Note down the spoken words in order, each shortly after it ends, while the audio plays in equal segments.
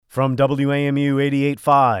From WAMU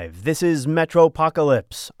 88.5, this is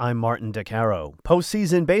Metropocalypse. I'm Martin DeCaro.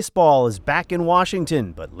 Postseason baseball is back in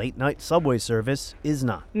Washington, but late-night subway service is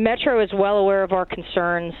not. Metro is well aware of our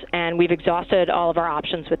concerns, and we've exhausted all of our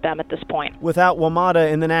options with them at this point. Without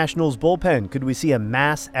WMATA in the Nationals bullpen, could we see a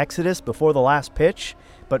mass exodus before the last pitch?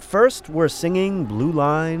 But first, we're singing Blue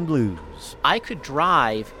Line Blues. I could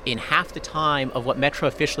drive in half the time of what Metro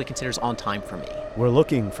officially considers on time for me. We're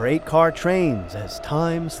looking for 8-car trains as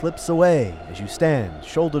time slips away as you stand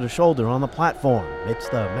shoulder to shoulder on the platform. It's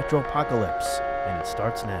the Metropocalypse, and it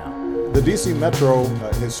starts now. The DC Metro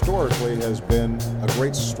historically has been a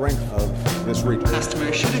great strength of this region.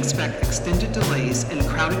 Customers should expect extended delays and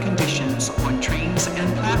crowded conditions on trains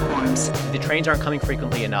and platforms. The trains aren't coming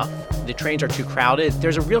frequently enough. The trains are too crowded.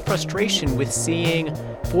 There's a real frustration with seeing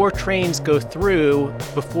 4 trains go through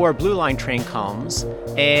before a Blue Line train comes,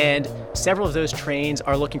 and several of those trains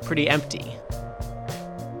are looking pretty empty.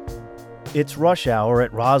 It's rush hour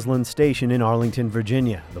at Roslyn Station in Arlington,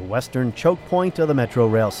 Virginia, the western choke point of the Metro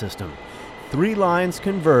rail system. 3 lines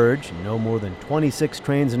converge, and no more than 26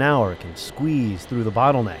 trains an hour can squeeze through the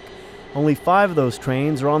bottleneck. Only 5 of those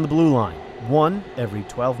trains are on the Blue Line, 1 every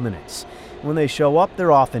 12 minutes. When they show up,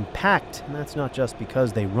 they're often packed, and that's not just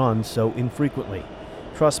because they run so infrequently.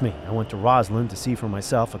 Trust me, I went to Roslyn to see for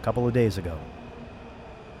myself a couple of days ago.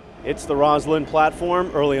 It's the Roslyn platform,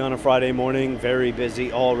 early on a Friday morning, very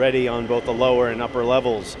busy already on both the lower and upper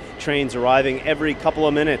levels. Trains arriving every couple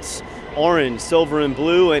of minutes, orange, silver, and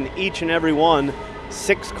blue, and each and every one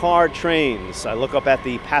 6-car trains. I look up at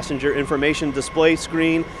the passenger information display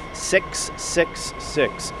screen,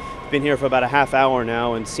 666. Been here for about a half hour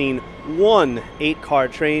now and seen 1 8-car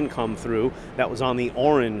train come through. That was on the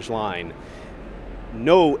orange line.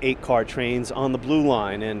 No 8-car trains on the Blue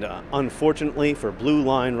Line, and unfortunately for Blue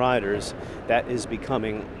Line riders, that is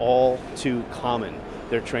becoming all too common.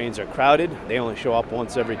 Their trains are crowded, they only show up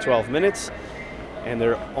once every 12 minutes, and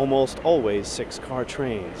they're almost always 6-car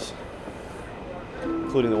trains,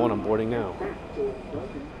 including the one I'm boarding now.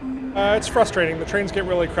 It's frustrating. The trains get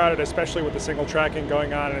really crowded, especially with the single tracking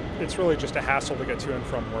going on, and it's really just a hassle to get to and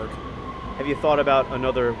from work. Have you thought about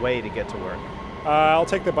another way to get to work? I'll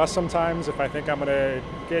take the bus sometimes if I think I'm going to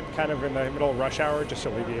get kind of in the middle of rush hour, just to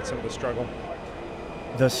alleviate some of the struggle.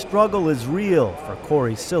 The struggle is real for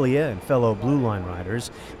Corey Cilia and fellow Blue Line riders.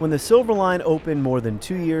 When the Silver Line opened more than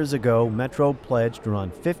 2 years ago, Metro pledged to run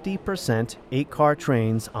 50% 8-car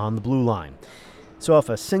trains on the Blue Line. So if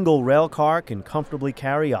a single rail car can comfortably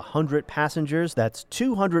carry 100 passengers, that's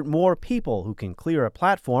 200 more people who can clear a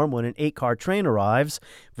platform when an 8-car train arrives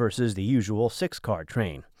versus the usual 6-car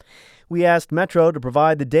train. We asked Metro to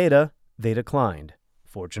provide the data. They declined.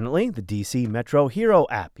 Fortunately, the DC Metro Hero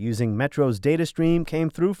app using Metro's data stream came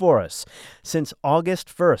through for us. Since August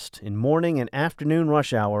 1st, in morning and afternoon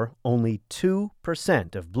rush hour, only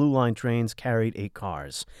 2% of Blue Line trains carried 8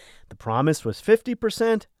 cars. The promise was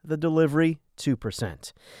 50%, the delivery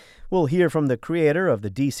 2%. We'll hear from the creator of the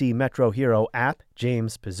DC Metro Hero app,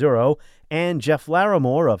 James Pizzurro, and Jeff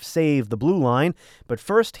Larimore of Save the Blue Line. But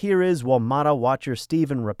first, here is WMATA watcher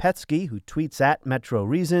Stephen Rapetsky, who tweets at Metro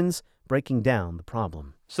Reasons, breaking down the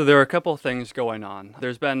problem. So there are a couple of things going on.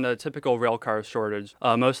 There's been a typical rail car shortage,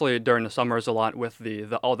 mostly during the summers a lot with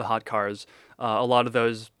all the hot cars. A lot of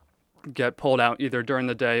those get pulled out either during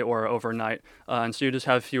the day or overnight, and so you just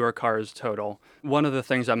have fewer cars total. One of the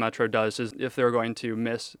things that Metro does is if they're going to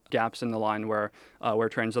miss gaps in the line where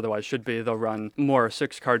trains otherwise should be, they'll run more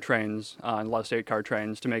 6-car trains and less 8-car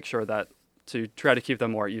trains to try to keep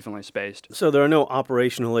them more evenly spaced. So there are no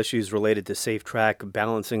operational issues related to safe track,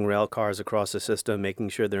 balancing rail cars across the system, making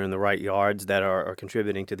sure they're in the right yards that are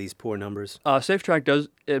contributing to these poor numbers? Safe track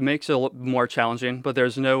makes it a little more challenging, but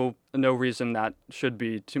there's no reason that should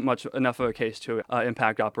be enough of a case to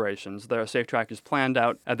impact operations. The safe track is planned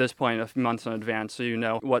out at this point a few months in advance, so you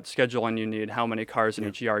know what scheduling you need, how many cars in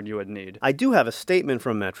each yard you would need. I do have a statement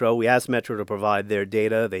from Metro. We asked Metro to provide their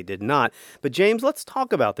data. They did not. But James, let's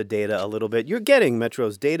talk about the data a little bit. You're getting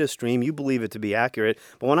Metro's data stream. You believe it to be accurate.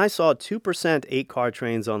 But when I saw 2% 8-car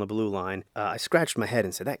trains on the Blue Line, I scratched my head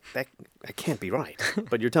and said, that can't be right.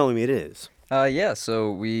 But you're telling me it is.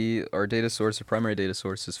 So our data source, our primary data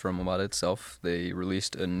source is from WMATA itself. They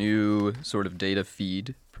released a new sort of data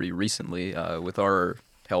feed pretty recently with our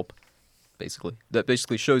help, basically. That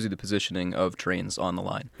basically shows you the positioning of trains on the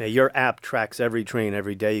line. Now, your app tracks every train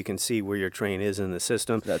every day. You can see where your train is in the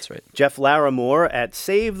system. That's right. Jeff Larimore at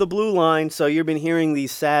Save the Blue Line. So you've been hearing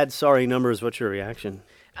these sad, sorry numbers. What's your reaction?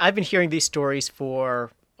 I've been hearing these stories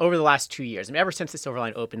for over the last 2 years. I mean, ever since the Silver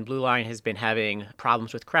Line opened, Blue Line has been having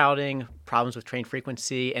problems with crowding, problems with train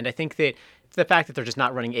frequency, and I think that the fact that they're just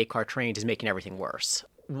not running 8-car trains is making everything worse.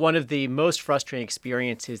 one of the most frustrating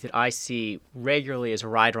experiences that I see regularly as a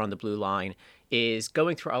rider on the Blue Line is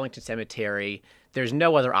going through Arlington Cemetery. There's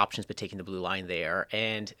no other options but taking the Blue Line there.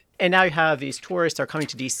 And now you have these tourists that are coming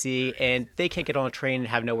to D.C. and they can't get on a train and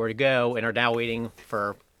have nowhere to go and are now waiting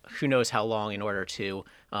for who knows how long in order to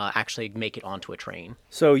actually make it onto a train.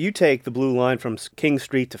 So you take the Blue Line from King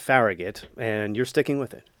Street to Farragut, and you're sticking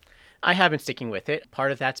with it. I have been sticking with it.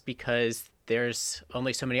 Part of that's because there's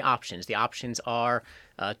only so many options. The options are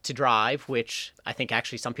to drive, which I think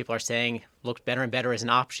actually some people are saying looks better and better as an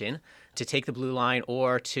option, to take the Blue Line,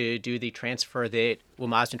 or to do the transfer that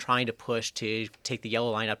WMATA's been trying to push to take the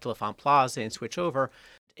Yellow Line up to LaFont Plaza and switch over.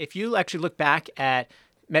 If you actually look back at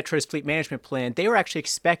Metro's fleet management plan, they were actually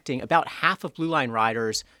expecting about half of Blue Line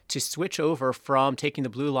riders to switch over from taking the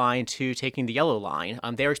Blue Line to taking the Yellow Line.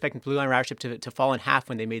 They were expecting Blue Line ridership to fall in half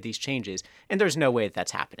when they made these changes, and there's no way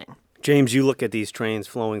that's happening. James, you look at these trains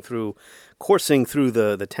flowing through, coursing through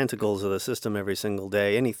the tentacles of the system every single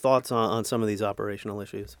day. Any thoughts on some of these operational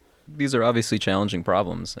issues? These are obviously challenging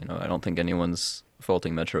problems. I don't think anyone's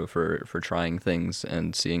faulting Metro for trying things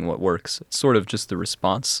and seeing what works. It's sort of just the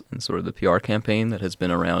response and sort of the PR campaign that has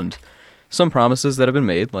been around some promises that have been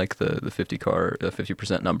made, like the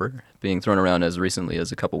 50% number being thrown around as recently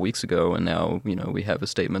as a couple weeks ago, and now we have a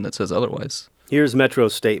statement that says otherwise. Here's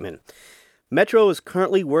Metro's statement. Metro is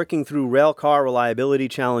currently working through rail car reliability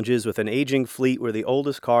challenges with an aging fleet where the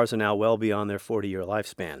oldest cars are now well beyond their 40-year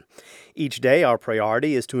lifespan. Each day, our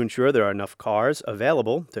priority is to ensure there are enough cars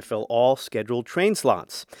available to fill all scheduled train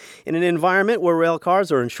slots. In an environment where rail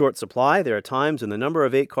cars are in short supply, there are times when the number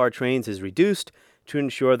of 8-car trains is reduced to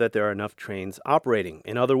ensure that there are enough trains operating.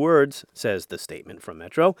 In other words, says the statement from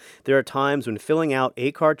Metro, there are times when filling out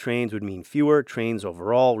 8-car trains would mean fewer trains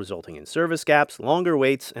overall, resulting in service gaps, longer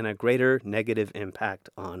waits, and a greater negative impact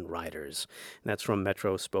on riders. And that's from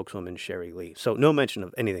Metro spokeswoman Sherry Lee. So no mention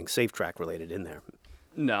of anything SafeTrack related in there.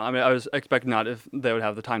 No, I was expecting not if they would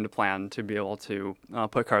have the time to plan to be able to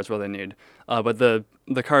put cars where they need. But the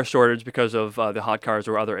car shortage because of the hot cars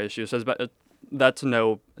or other issues that's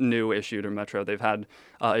no new issue to Metro. They've had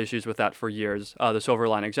issues with that for years. The Silver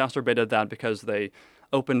Line exacerbated that because they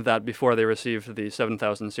opened that before they received the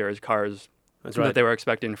 7000 series cars that they were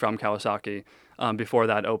expecting from Kawasaki. Before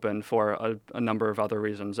that opened for a number of other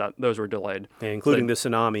reasons that those were delayed. Including the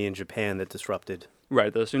tsunami in Japan that disrupted.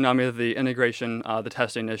 Right, the tsunami, the integration, the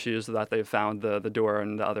testing issues that they've found, the door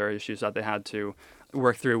and the other issues that they had to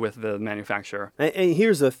work through with the manufacturer. And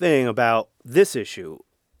here's the thing about this issue.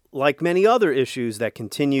 Like many other issues that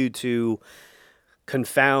continue to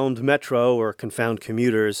confound Metro or confound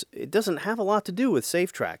commuters, it doesn't have a lot to do with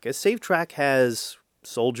SafeTrack. As SafeTrack has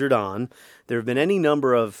soldiered on, there have been any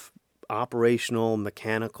number of operational,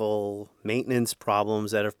 mechanical, maintenance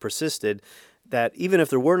problems that have persisted that even if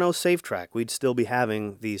there were no SafeTrack, we'd still be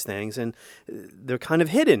having these things. And they're kind of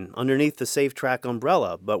hidden underneath the SafeTrack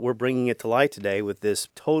umbrella. But we're bringing it to light today with this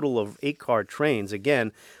total of 8-car trains.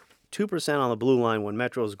 Again, 2% on the Blue Line when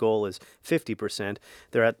Metro's goal is 50%.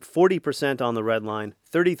 They're at 40% on the Red Line,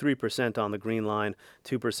 33% on the Green Line,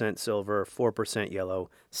 2% silver, 4% yellow,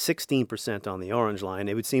 16% on the Orange Line.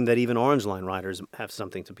 It would seem that even Orange Line riders have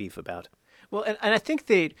something to beef about. Well, and I think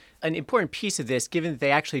that an important piece of this, given that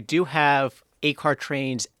they actually do have 8-car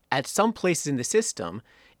trains at some places in the system,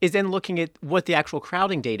 is then looking at what the actual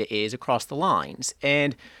crowding data is across the lines.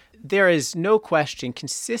 And there is no question,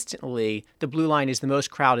 consistently, the Blue Line is the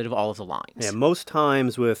most crowded of all of the lines. Yeah, most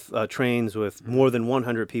times with trains with more than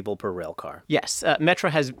 100 people per rail car. Yes,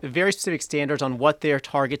 Metro has very specific standards on what their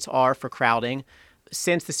targets are for crowding.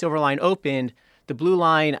 Since the Silver Line opened, the Blue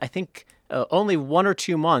Line, I think only 1 or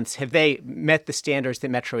 2 months have they met the standards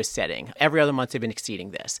that Metro is setting. Every other month they've been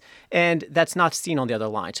exceeding this. And that's not seen on the other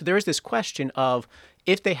line. So there is this question of,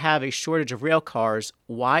 if they have a shortage of rail cars,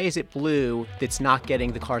 why is it Blue that's not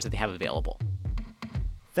getting the cars that they have available?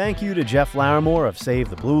 Thank you to Jeff Larimore of Save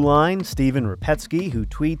the Blue Line, Stephen Rapetsky, who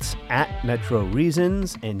tweets at Metro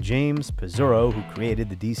Reasons, and James Pizzurro, who created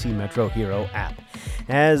the DC Metro Hero app.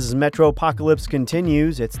 As Metropocalypse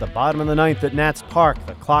continues, it's the bottom of the ninth at Nats Park.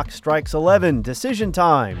 The clock strikes 11. Decision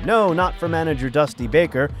time. No, not for manager Dusty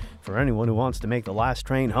Baker. For anyone who wants to make the last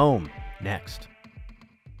train home. Next.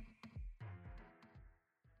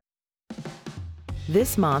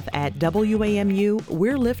 This month at WAMU,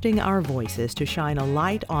 we're lifting our voices to shine a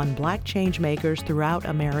light on Black changemakers throughout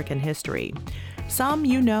American history. Some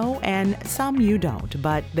you know and some you don't,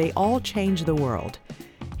 but they all change the world.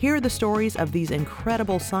 Hear the stories of these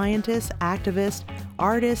incredible scientists, activists,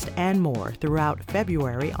 artists, and more throughout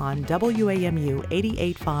February on WAMU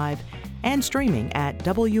 88.5 and streaming at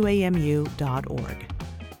WAMU.org.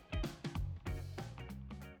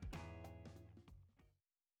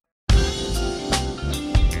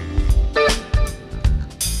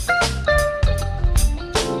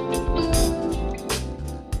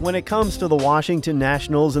 When it comes to the Washington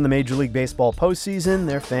Nationals in the Major League Baseball postseason,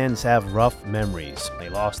 their fans have rough memories. They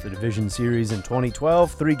lost the division series in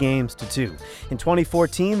 2012, 3-2. In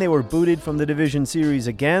 2014, they were booted from the division series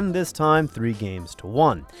again, this time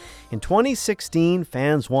 3-1. In 2016,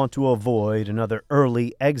 fans want to avoid another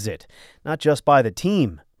early exit, not just by the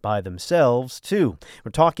team, by themselves, too.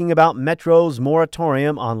 We're talking about Metro's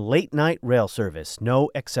moratorium on late-night rail service, no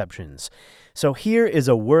exceptions. So here is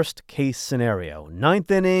a worst-case scenario.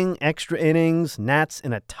 9th inning, extra innings, Nats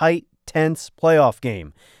in a tight, tense playoff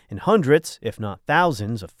game. And hundreds, if not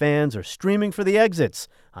thousands, of fans are streaming for the exits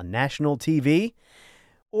on national TV.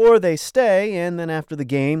 Or they stay and then after the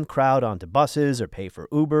game crowd onto buses or pay for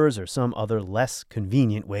Ubers or some other less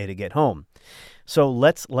convenient way to get home. So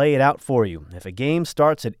let's lay it out for you. If a game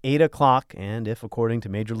starts at 8 o'clock, and if, according to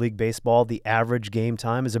Major League Baseball, the average game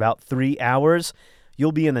time is about 3 hours,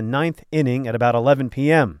 you'll be in the 9th inning at about 11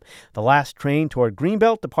 p.m. The last train toward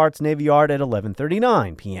Greenbelt departs Navy Yard at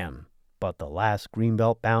 11:39 p.m. But the last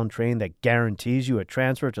Greenbelt-bound train that guarantees you a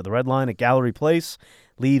transfer to the Red Line at Gallery Place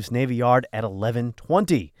leaves Navy Yard at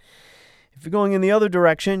 11:20. If you're going in the other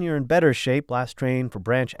direction, you're in better shape. Last train for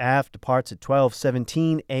Branch Ave departs at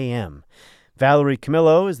 12:17 a.m. Valerie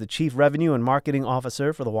Camillo is the Chief Revenue and Marketing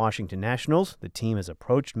Officer for the Washington Nationals. The team has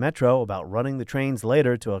approached Metro about running the trains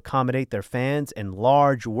later to accommodate their fans and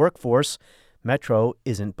large workforce. Metro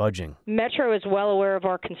isn't budging. Metro is well aware of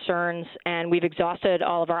our concerns, and we've exhausted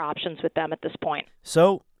all of our options with them at this point.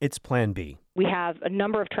 So it's Plan B. We have a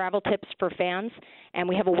number of travel tips for fans, and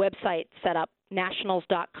we have a website set up,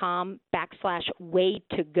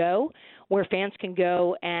 nationals.com/way-to-go, where fans can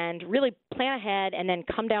go and really plan ahead and then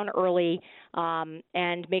come down early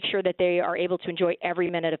and make sure that they are able to enjoy every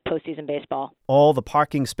minute of postseason baseball. All the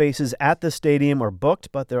parking spaces at the stadium are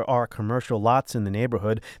booked, but there are commercial lots in the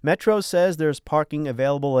neighborhood. Metro says there's parking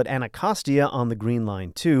available at Anacostia on the Green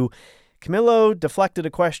Line, too. Camillo deflected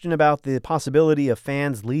a question about the possibility of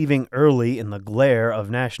fans leaving early in the glare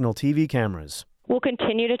of national TV cameras. We'll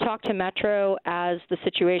continue to talk to Metro as the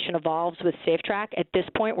situation evolves with SafeTrack. At this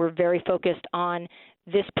point, we're very focused on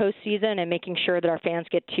this postseason and making sure that our fans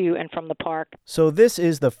get to and from the park. So this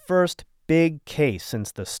is the first big case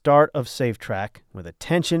since the start of SafeTrack, with a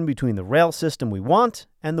tension between the rail system we want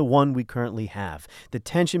and the one we currently have. The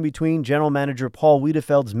tension between General Manager Paul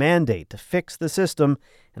Wiedefeld's mandate to fix the system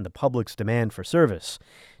and the public's demand for service.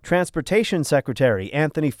 Transportation Secretary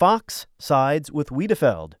Anthony Foxx sides with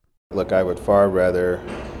Wiedefeld. Look, I would far rather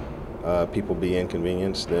people be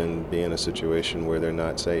inconvenienced than be in a situation where they're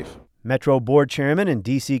not safe. Metro Board Chairman and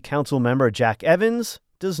D.C. Council member Jack Evans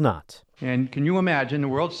does not. And can you imagine the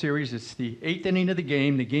World Series? It's the 8th inning of the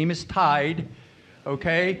game. The game is tied,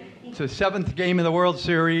 okay? It's the 7th game of the World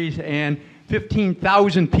Series, and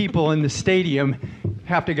 15,000 people in the stadium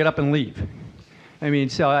have to get up and leave. I mean,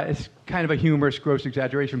 so it's kind of a humorous, gross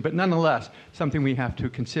exaggeration, but nonetheless, something we have to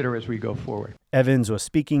consider as we go forward. Evans was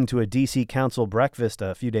speaking to a D.C. Council breakfast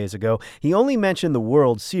a few days ago. He only mentioned the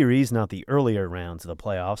World Series, not the earlier rounds of the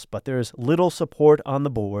playoffs, but there's little support on the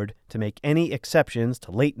board to make any exceptions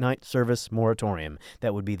to late-night service moratorium.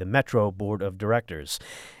 That would be the Metro Board of Directors.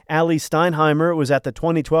 Allie Steinheimer was at the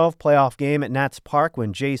 2012 playoff game at Nats Park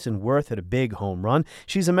when Jason Worth hit a big home run.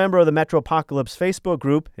 She's a member of the Metropocalypse Facebook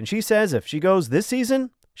group, and she says if she goes this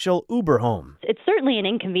season, she'll Uber home. It's certainly an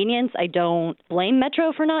inconvenience. I don't blame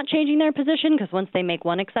Metro for not changing their position, because once they make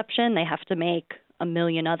one exception, they have to make a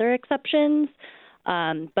million other exceptions.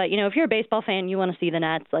 But, you know, if you're a baseball fan, you want to see the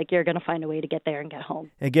Nats, like, you're going to find a way to get there and get home.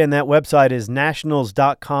 Again, that website is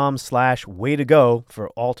nationals.com/way-to-go for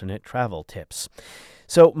alternate travel tips.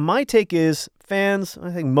 So my take is fans,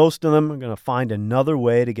 I think most of them are going to find another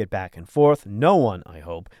way to get back and forth. No one, I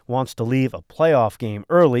hope, wants to leave a playoff game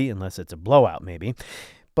early, unless it's a blowout maybe.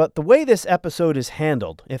 But the way this episode is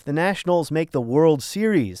handled, if the Nationals make the World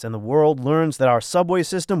Series and the world learns that our subway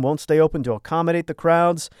system won't stay open to accommodate the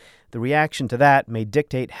crowds, the reaction to that may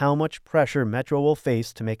dictate how much pressure Metro will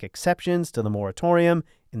face to make exceptions to the moratorium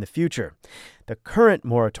in the future. The current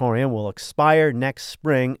moratorium will expire next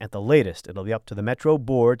spring at the latest. It'll be up to the Metro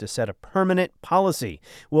Board to set a permanent policy.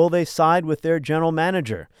 Will they side with their general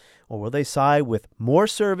manager? Or will they side with more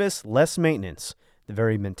service, less maintenance? The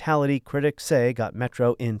very mentality critics say got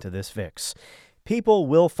Metro into this fix. People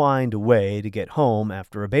will find a way to get home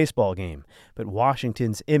after a baseball game, but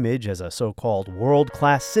Washington's image as a so-called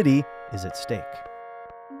world-class city is at stake.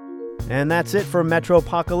 And that's it for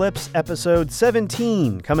Metropocalypse episode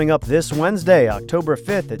 17. Coming up this Wednesday, October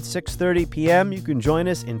 5th at 6:30 p.m., you can join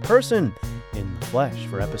us in person in Flesh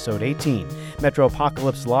for episode 18.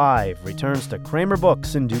 Metropocalypse Live returns to Kramer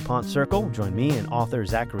Books in DuPont Circle. Join me and author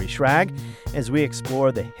Zachary Schrag as we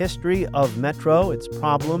explore the history of Metro, its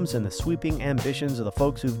problems, and the sweeping ambitions of the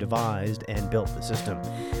folks who've devised and built the system.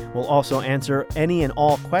 We'll also answer any and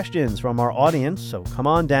all questions from our audience, so come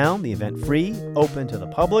on down. The event free, open to the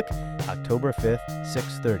public, October 5th,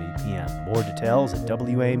 6:30 p.m. More details at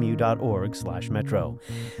wamu.org/metro.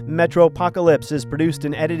 Metropocalypse is produced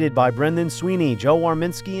and edited by Brendan Sweeney, Joe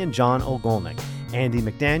Warminski, and John Ogolnik. Andy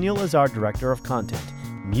McDaniel is our director of content.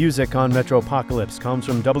 Music on Metropocalypse comes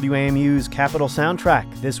from WAMU's Capitol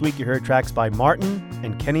Soundtrack. This week you heard tracks by Martin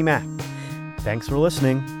and Kenny Mack. Thanks for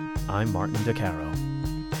listening. I'm Martin DeCaro.